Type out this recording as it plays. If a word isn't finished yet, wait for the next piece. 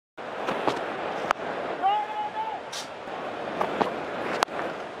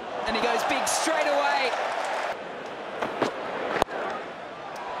And he goes big straight away.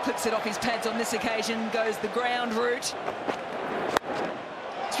 Clips it off his pads on this occasion, goes the ground route.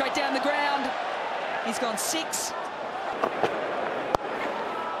 Straight down the ground. He's gone 6.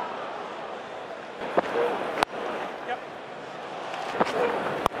 Yep.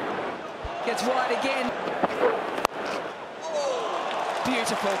 Gets wide again.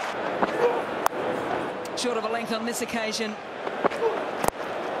 Beautiful. Short of a length on this occasion.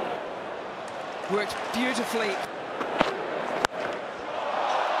 Worked beautifully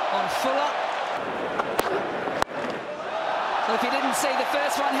on Fuller. So if you didn't see the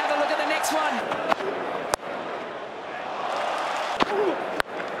first one, have a look at the next one.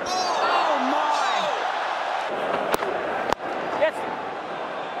 Oh my! Yes.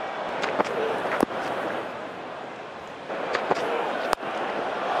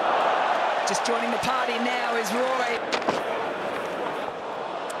 Just joining the party now is Roy.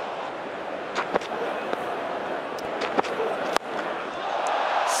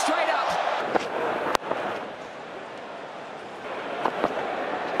 Straight up.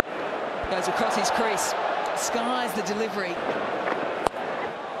 Goes across his crease. Skies the delivery.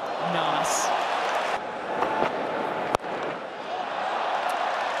 Nice.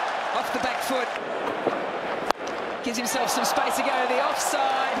 Off the back foot. Gives himself some space to go to the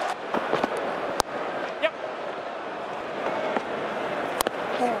offside. Yep.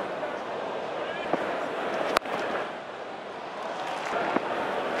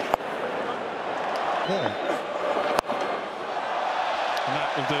 And that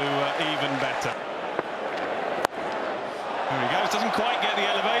will do even better. There he goes, doesn't quite get the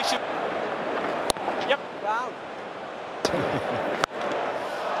elevation. Yep. Down.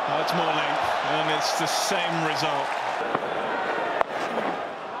 Oh, it's more length, and it's the same result.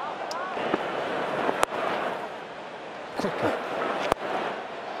 Quicker.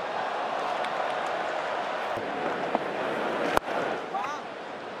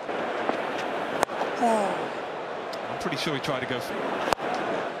 I'm pretty sure he tried to go for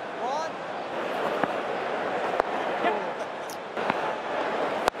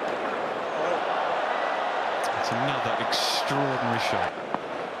It's another extraordinary shot.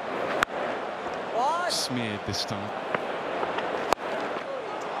 Smeared this time.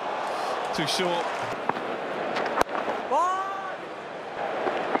 Too short.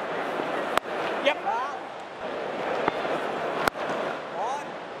 Yep.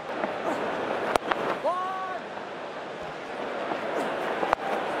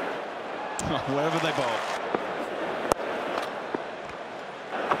 Wherever they bowl.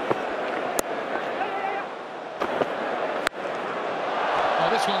 Oh,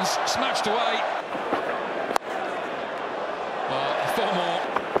 this one's smashed away. 4 more.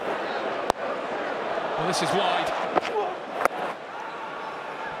 Well, this is wide.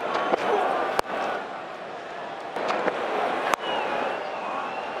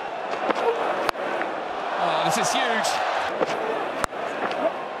 Oh, this is huge.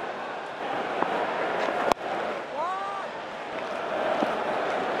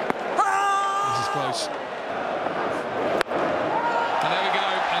 This is close. And there we go,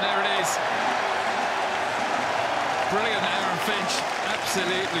 and there it is. Brilliant, Aaron Finch.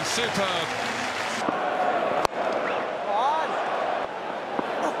 Absolutely superb.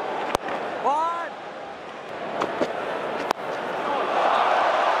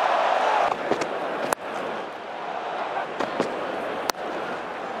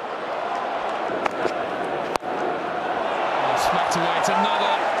 Smacked away. It's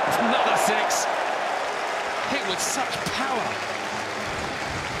another 6. Hit with such power.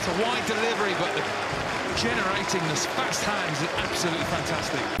 It's a wide delivery, but generating this fast hands is absolutely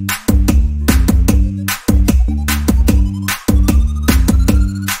fantastic.